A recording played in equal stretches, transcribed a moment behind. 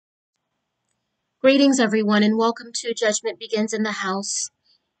Greetings, everyone, and welcome to Judgment Begins in the House.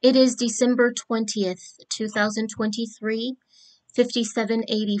 It is December 20th, 2023,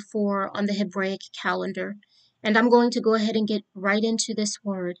 5784 on the Hebraic calendar. And I'm going to go ahead and get right into this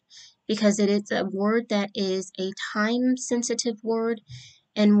word because it is a word that is a time-sensitive word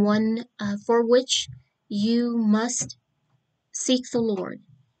and one for which you must seek the Lord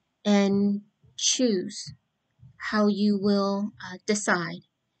and choose how you will decide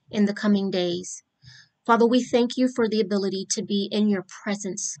in the coming days. Father, we thank you for the ability to be in your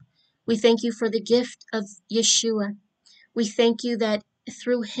presence. We thank you for the gift of Yeshua. We thank you that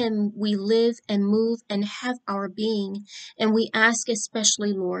through him we live and move and have our being. And we ask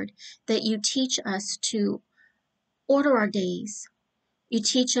especially, Lord, that you teach us to order our days. You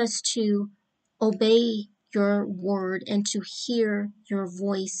teach us to obey your word and to hear your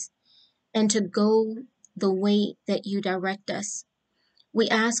voice and to go the way that you direct us. We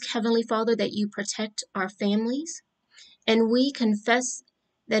ask, Heavenly Father, that you protect our families. And we confess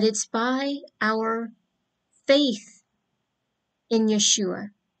that it's by our faith in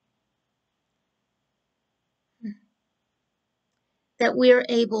Yeshua that we are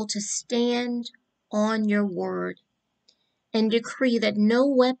able to stand on your word and decree that no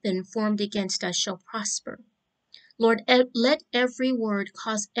weapon formed against us shall prosper. Lord, let every word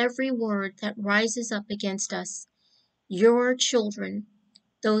cause every word that rises up against us, your children,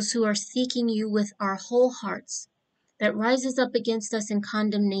 those who are seeking you with our whole hearts, that rises up against us in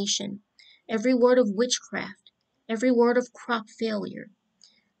condemnation, every word of witchcraft, every word of crop failure.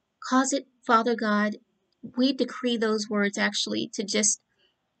 Cause it, Father God, we decree those words actually to just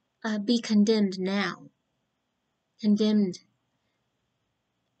be condemned now, condemned,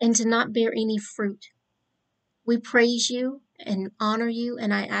 and to not bear any fruit. We praise you and honor you,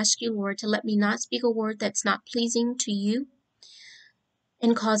 and I ask you, Lord, to let me not speak a word that's not pleasing to you,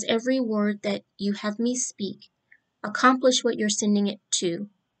 and cause every word that you have me speak accomplish what you're sending it to.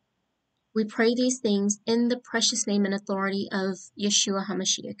 We pray these things in the precious name and authority of Yeshua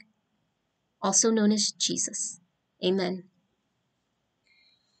HaMashiach, also known as Jesus. Amen.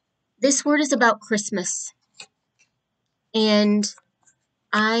 This word is about Christmas, and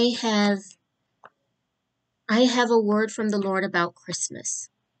I have a word from the Lord about Christmas.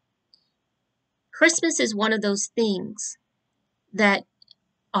 Christmas is one of those things that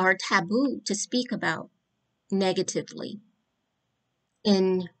are taboo to speak about negatively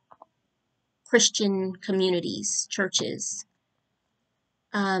in Christian communities, churches.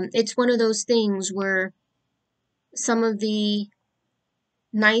 It's one of those things where some of the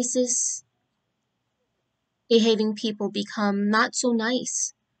nicest behaving people become not so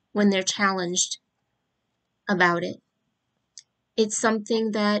nice when they're challenged about it. It's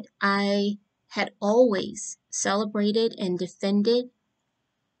something that I had always celebrated and defended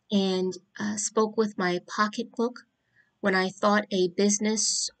and spoke with my pocketbook when I thought a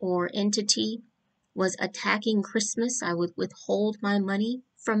business or entity was attacking Christmas. I would withhold my money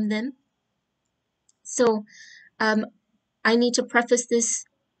from them. So I need to preface this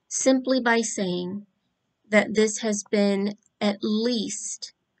simply by saying that this has been at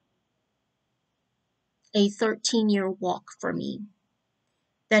least a 13-year walk for me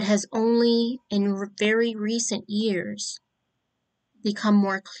that has only in very recent years become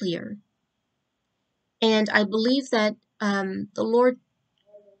more clear. And I believe that the Lord,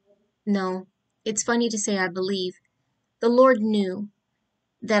 no, it's funny to say I believe, the Lord knew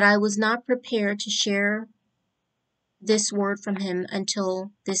that I was not prepared to share this word from him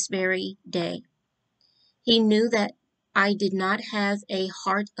until this very day. He knew that I did not have a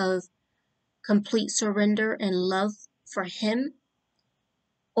heart of complete surrender and love for him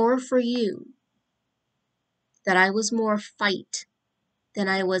or for you, that I was more fight than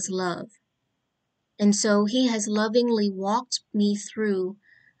I was love. And so he has lovingly walked me through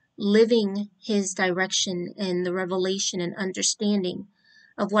living his direction and the revelation and understanding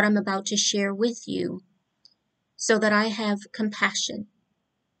of what I'm about to share with you, so that I have compassion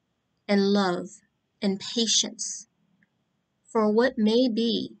and love and patience for what may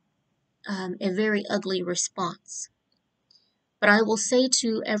be a very ugly response. But I will say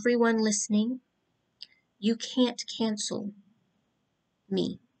to everyone listening, you can't cancel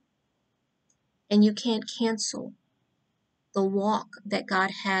me, and you can't cancel the walk that God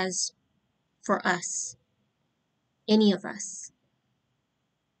has for us, any of us.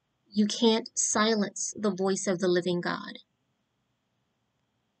 You can't silence the voice of the living God.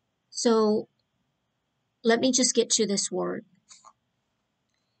 So let me just get to this word.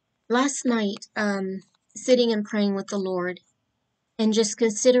 Last night, sitting and praying with the Lord and just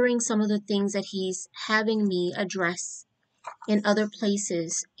considering some of the things that he's having me address in other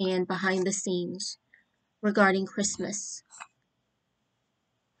places and behind the scenes regarding Christmas.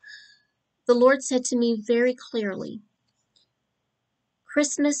 The Lord said to me very clearly,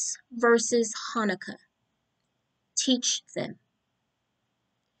 Christmas versus Hanukkah, teach them.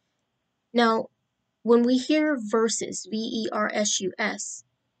 Now, when we hear versus, versus,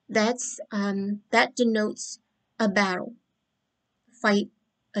 that denotes a battle, fight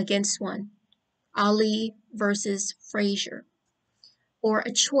against one. Ali versus Frazier, or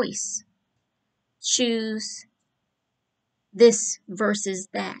a choice. Choose this versus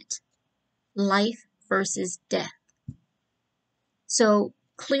that, life versus death. So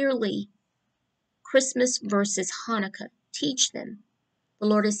clearly, Christmas versus Hanukkah, teach them. The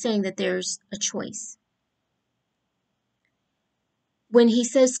Lord is saying that there's a choice. When he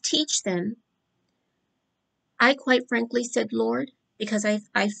says teach them, I quite frankly said, Lord, because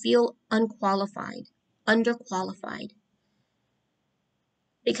I feel unqualified, underqualified,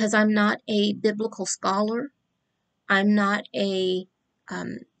 because I'm not a biblical scholar. I'm not a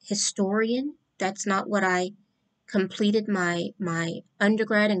historian. That's not what I completed my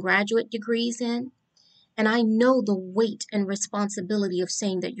undergrad and graduate degrees in. And I know the weight and responsibility of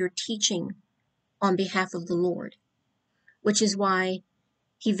saying that you're teaching on behalf of the Lord, which is why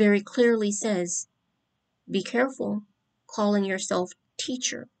he very clearly says, be careful calling yourself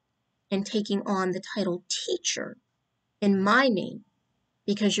teacher and taking on the title teacher in my name,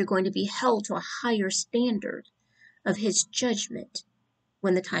 because you're going to be held to a higher standard of his judgment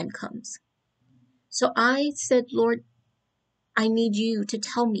when the time comes. So I said, Lord, I need you to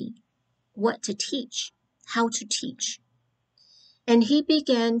tell me what to teach, how to teach. And he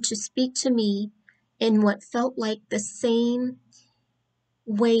began to speak to me in what felt like the same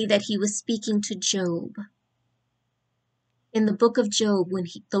way that he was speaking to Job. In the book of Job, when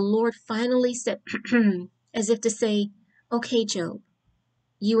the Lord finally said, as if to say, okay, Job,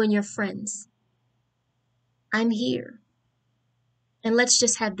 you and your friends, I'm here. And let's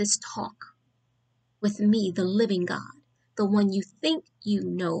just have this talk with me, the living God, the one you think you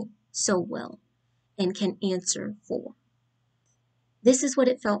know so well and can answer for. This is what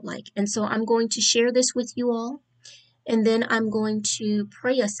it felt like. And so I'm going to share this with you all. And then I'm going to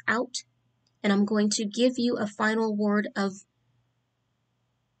pray us out. And I'm going to give you a final word of,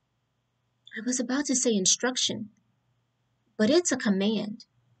 I was about to say instruction, but it's a command.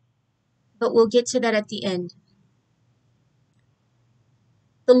 But we'll get to that at the end.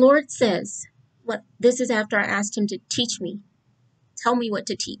 The Lord says, this is after I asked him to teach me. Tell me what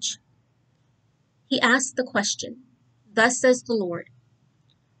to teach. He asked the question, thus says the Lord,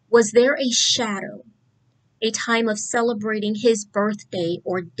 was there a shadow, a time of celebrating his birthday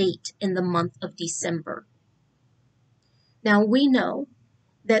or date in the month of December? Now we know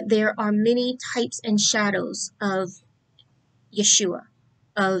that there are many types and shadows of Yeshua,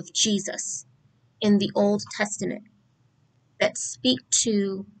 of Jesus in the Old Testament that speak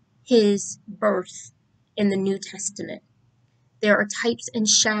to his birth in the New Testament. There are types and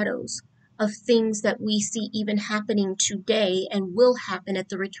shadows of things that we see even happening today and will happen at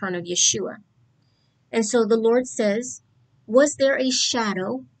the return of Yeshua. And so the Lord says, was there a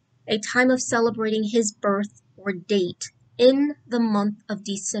shadow, a time of celebrating his birth or date in the month of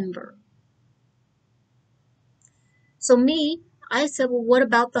December? So I said, well, what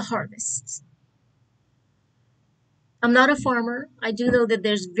about the harvests? I'm not a farmer. I do know that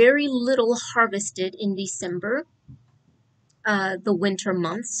there's very little harvested in December, the winter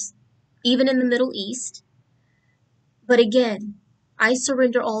months, even in the Middle East. But again, I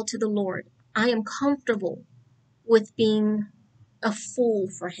surrender all to the Lord. I am comfortable with being a fool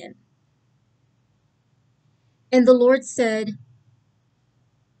for him. And the Lord said,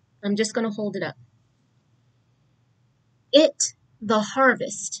 I'm just going to hold it up. The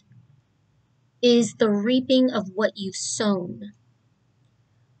harvest, is the reaping of what you've sown.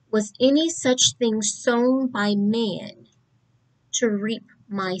 Was any such thing sown by man to reap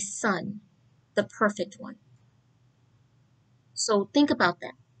my son, the perfect one? So think about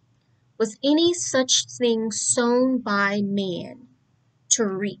that. Was any such thing sown by man to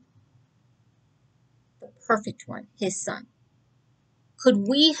reap the perfect one, his son? Could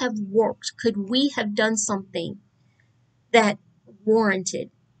we have worked? Could we have done something that warranted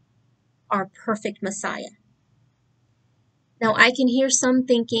our perfect Messiah? Now I can hear some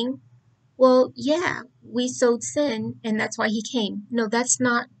thinking, well, yeah, we sowed sin and that's why he came. No, that's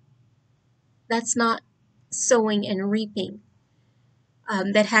not sowing and reaping.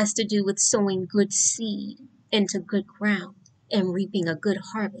 That has to do with sowing good seed into good ground and reaping a good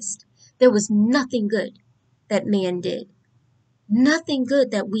harvest. There was nothing good that man did, nothing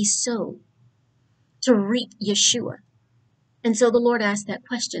good that we sowed to reap Yeshua. And so the Lord asked that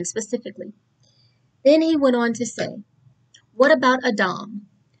question specifically. Then he went on to say, what about Adam?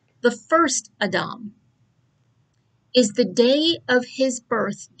 The first Adam. Is the day of his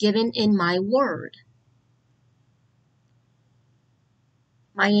birth given in my word?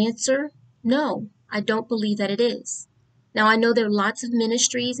 My answer, no, I don't believe that it is. Now, I know there are lots of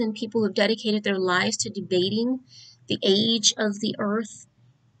ministries and people who have dedicated their lives to debating the age of the earth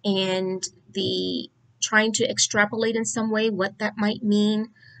and the trying to extrapolate in some way what that might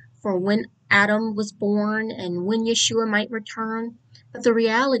mean for when Adam was born and when Yeshua might return. But the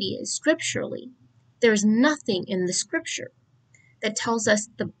reality is, scripturally, there's nothing in the scripture that tells us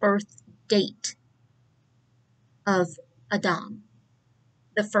the birth date of Adam,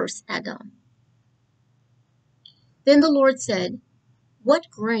 the first Adam. Then the Lord said,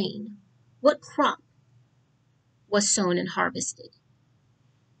 what grain, what crop was sown and harvested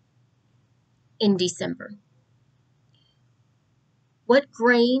in December? What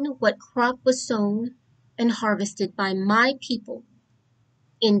grain, what crop was sown and harvested by my people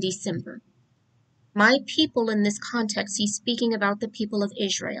in December? My people in this context, he's speaking about the people of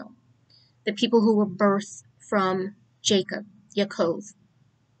Israel, the people who were birthed from Jacob, Yaakov.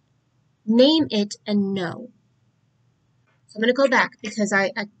 Name it and know. So I'm going to go back because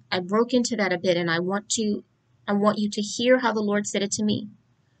I broke into that a bit, and I want you to hear how the Lord said it to me.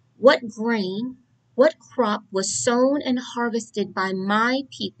 What grain, what crop was sown and harvested by my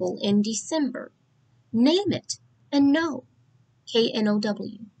people in December? Name it and know.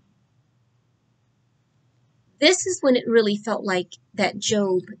 K-N-O-W. This is when it really felt like that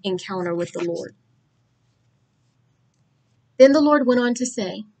Job encounter with the Lord. Then the Lord went on to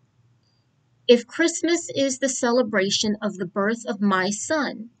say, if Christmas is the celebration of the birth of my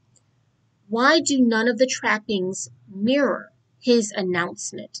son, why do none of the trappings mirror his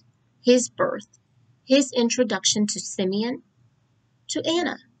announcement, his birth, his introduction to Simeon, to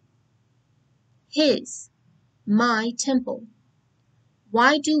Anna, my temple?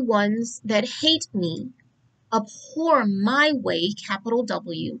 Why do ones that hate me, abhor my way, capital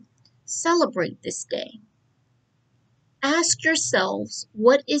W, celebrate this day? Ask yourselves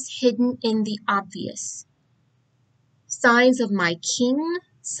what is hidden in the obvious. Signs of my king,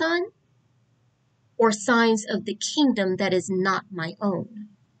 son, or signs of the kingdom that is not my own?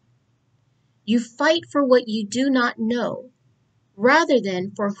 You fight for what you do not know, rather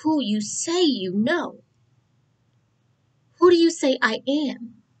than for who you say you know. Who do you say I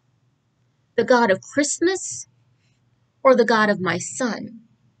am? The God of Christmas or the God of my son?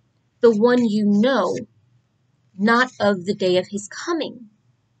 The one you know, not of the day of his coming.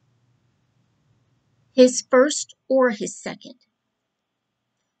 His first or his second.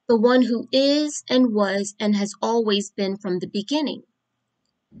 The one who is and was and has always been from the beginning.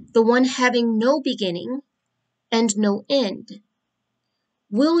 The one having no beginning and no end.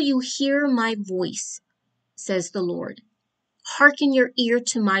 Will you hear my voice, says the Lord. Hearken your ear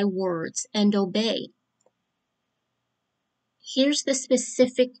to my words and obey. Here's the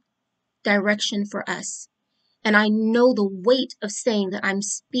specific direction for us. And I know the weight of saying that I'm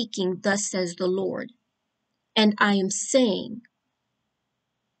speaking, thus says the Lord. And I am saying,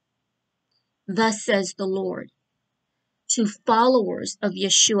 thus says the Lord, to followers of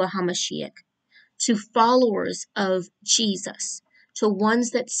Yeshua HaMashiach, to followers of Jesus, to ones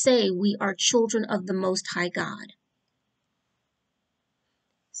that say we are children of the Most High God.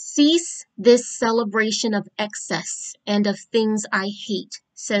 Cease this celebration of excess and of things I hate,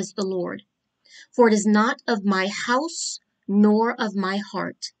 says the Lord, for it is not of my house nor of my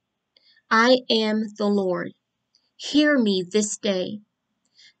heart. I am the Lord. Hear me this day.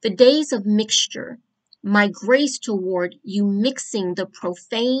 The days of mixture, my grace toward you mixing the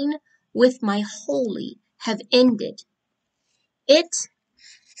profane with my holy, have ended. It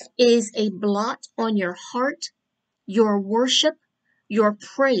is a blot on your heart, your worship, your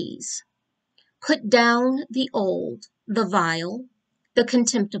praise. Put down the old, the vile, the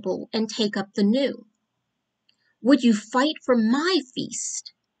contemptible, and take up the new. Would you fight for my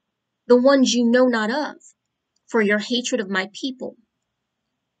feast, the ones you know not of, for your hatred of my people?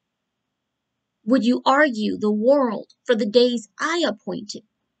 Would you argue the world for the days I appointed?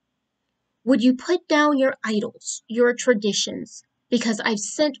 Would you put down your idols, your traditions, because I've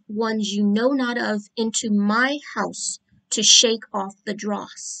sent ones you know not of into my house to shake off the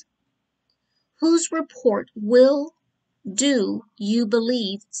dross? Whose report do you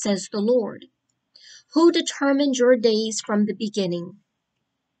believe, says the Lord? Who determined your days from the beginning?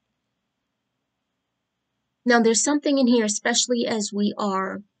 Now there's something in here, especially as we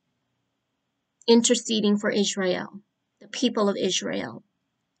are interceding for Israel, the people of Israel.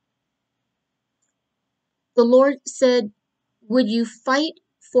 The Lord said, Would you fight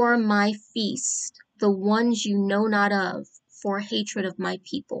for my feast, the ones you know not of, for hatred of my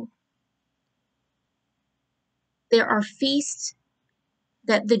people? There are feasts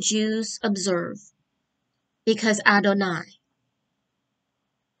that the Jews observe because Adonai,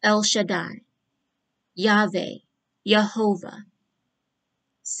 El Shaddai, Yahweh, Jehovah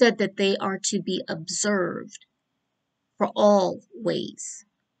said that they are to be observed for all ways.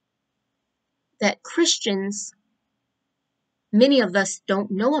 That Christians, many of us don't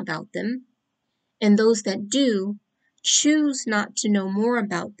know about them, and those that do choose not to know more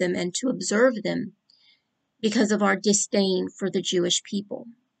about them and to observe them because of our disdain for the Jewish people.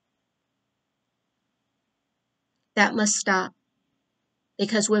 That must stop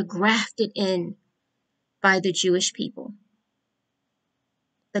because we're grafted in by the Jewish people.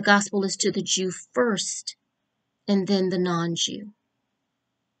 The gospel is to the Jew first and then the non-Jew.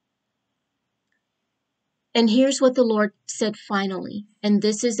 And here's what the Lord said finally, and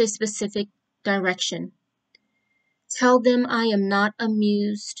this is a specific direction. Tell them I am not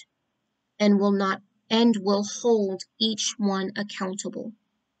amused and will hold each one accountable.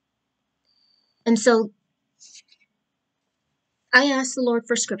 And so I asked the Lord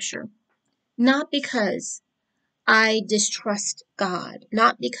for scripture, not because I distrust God,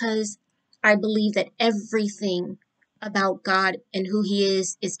 not because I believe that everything about God and who he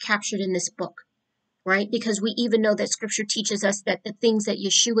is captured in this book, right? Because we even know that scripture teaches us that the things that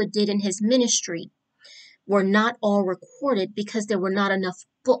Yeshua did in his ministry were not all recorded because there were not enough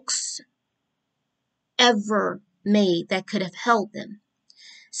books ever made that could have held them.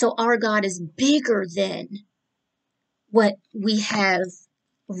 So our God is bigger than what we have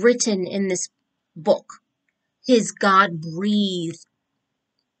written in this book, his God-breathed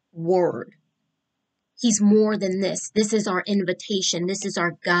word. He's more than this. This is our invitation. This is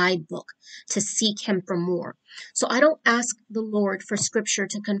our guidebook to seek him for more. So I don't ask the Lord for scripture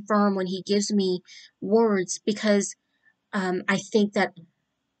to confirm when he gives me words because I think that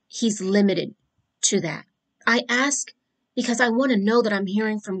he's limited to that. I ask because I want to know that I'm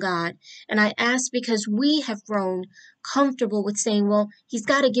hearing from God. And I ask because we have grown comfortable with saying, well, he's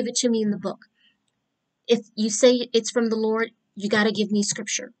got to give it to me in the book. If you say it's from the Lord, you got to give me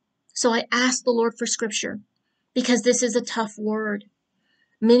scripture. So I ask the Lord for scripture because this is a tough word.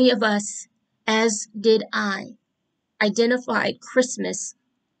 Many of us, as did I, identified Christmas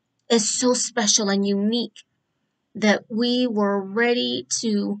as so special and unique that we were ready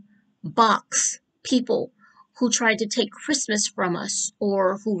to box people who tried to take Christmas from us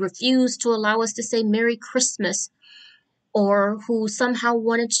or who refused to allow us to say Merry Christmas or who somehow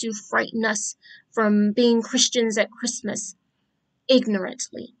wanted to frighten us from being Christians at Christmas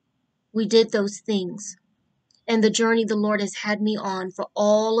ignorantly. We did those things. And the journey the Lord has had me on for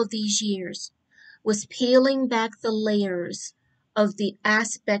all of these years was peeling back the layers of the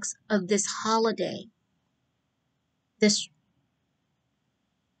aspects of this holiday, this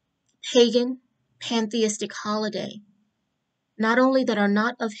pagan, pantheistic holiday, not only that are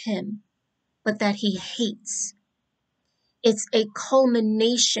not of him, but that he hates. It's a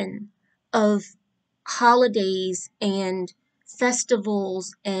culmination of holidays and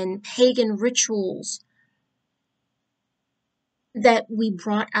festivals and pagan rituals that we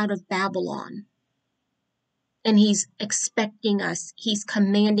brought out of Babylon. And he's expecting us, he's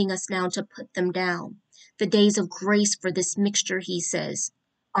commanding us now to put them down. The days of grace for this mixture, he says,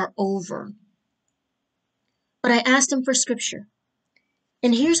 are over. But I asked him for scripture.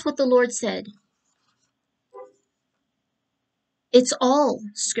 And here's what the Lord said. It's all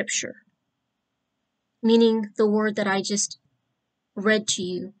scripture, meaning the word that I just read to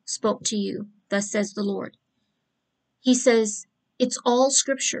you, spoke to you, thus says the Lord. He says, it's all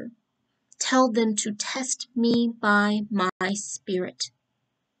scripture. Tell them to test me by my spirit.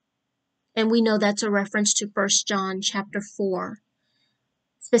 And we know that's a reference to 1 John chapter 4,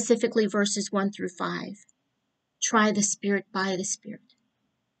 specifically verses 1 through 5. Try the spirit by the spirit.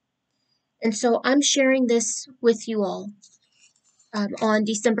 And so I'm sharing this with you all on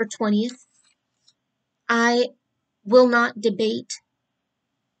December 20th. I will not debate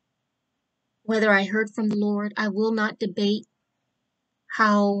whether I heard from the Lord. I will not debate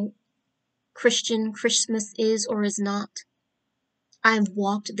how Christian Christmas is or is not. I've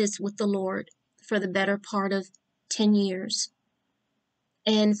walked this with the Lord for the better part of 10 years.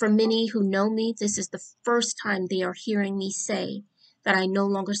 And for many who know me, this is the first time they are hearing me say that I no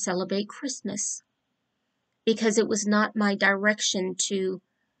longer celebrate Christmas, because it was not my direction to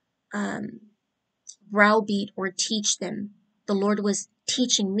browbeat or teach them. The Lord was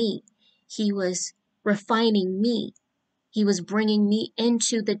teaching me. He was refining me. He was bringing me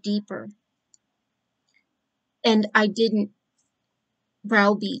into the deeper. And I didn't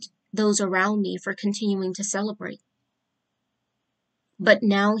browbeat those around me for continuing to celebrate. But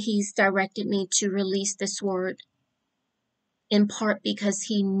now he's directed me to release this word, in part because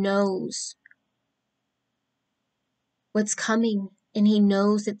he knows what's coming, and he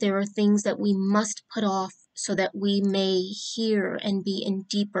knows that there are things that we must put off so that we may hear and be in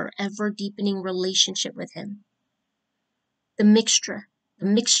deeper, ever deepening relationship with him. The mixture,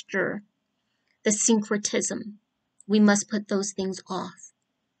 the syncretism, we must put those things off.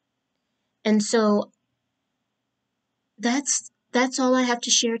 And so that's all I have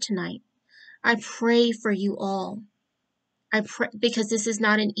to share tonight. I pray for you all. I pray, because this is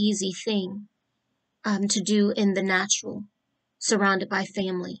not an easy thing to do in the natural, surrounded by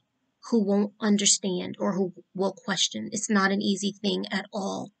family who won't understand or who will question. It's not an easy thing at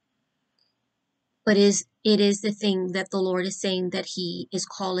all. But it is the thing that the Lord is saying that he is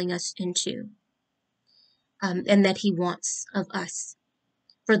calling us into, and that he wants of us.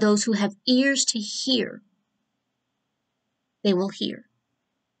 For those who have ears to hear, they will hear.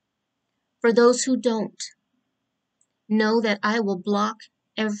 For those who don't, know that I will block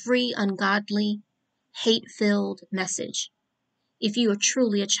every ungodly, hate-filled message. If you are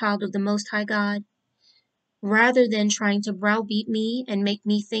truly a child of the Most High God, rather than trying to browbeat me and make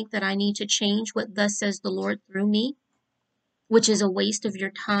me think that I need to change what thus says the Lord through me, which is a waste of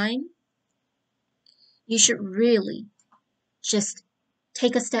your time, you should really just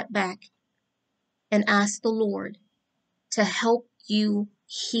take a step back and ask the Lord to help you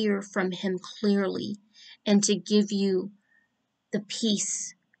hear from him clearly and to give you the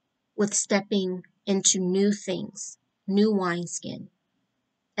peace with stepping into new things, new wineskin,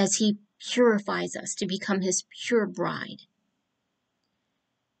 as he purifies us to become his pure bride.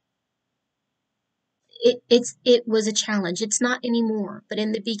 It was a challenge. It's not anymore, but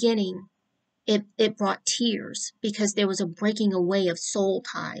in the beginning, it brought tears because there was a breaking away of soul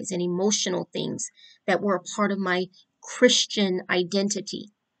ties and emotional things that were a part of my Christian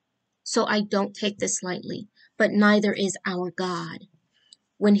identity. So I don't take this lightly, but neither is our God.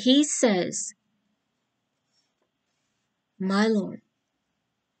 When he says, my Lord,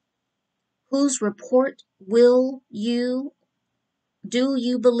 whose report do you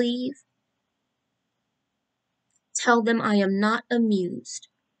believe? Tell them I am not amused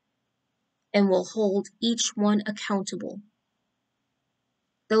and will hold each one accountable.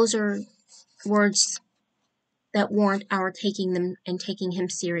 Those are words that warrant our taking them and taking him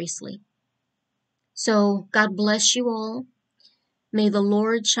seriously. So God bless you all. May the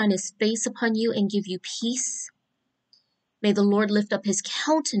Lord shine his face upon you and give you peace. May the Lord lift up his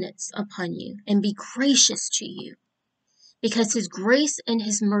countenance upon you and be gracious to you, because his grace and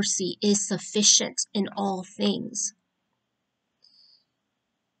his mercy is sufficient in all things.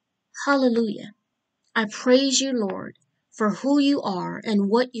 Hallelujah. I praise you, Lord, for who you are and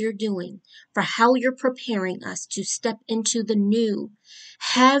what you're doing, for how you're preparing us to step into the new.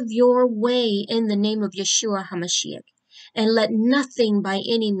 Have your way in the name of Yeshua HaMashiach, and let nothing by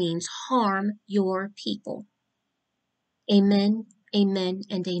any means harm your people. Amen, amen,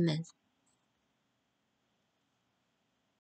 and amen.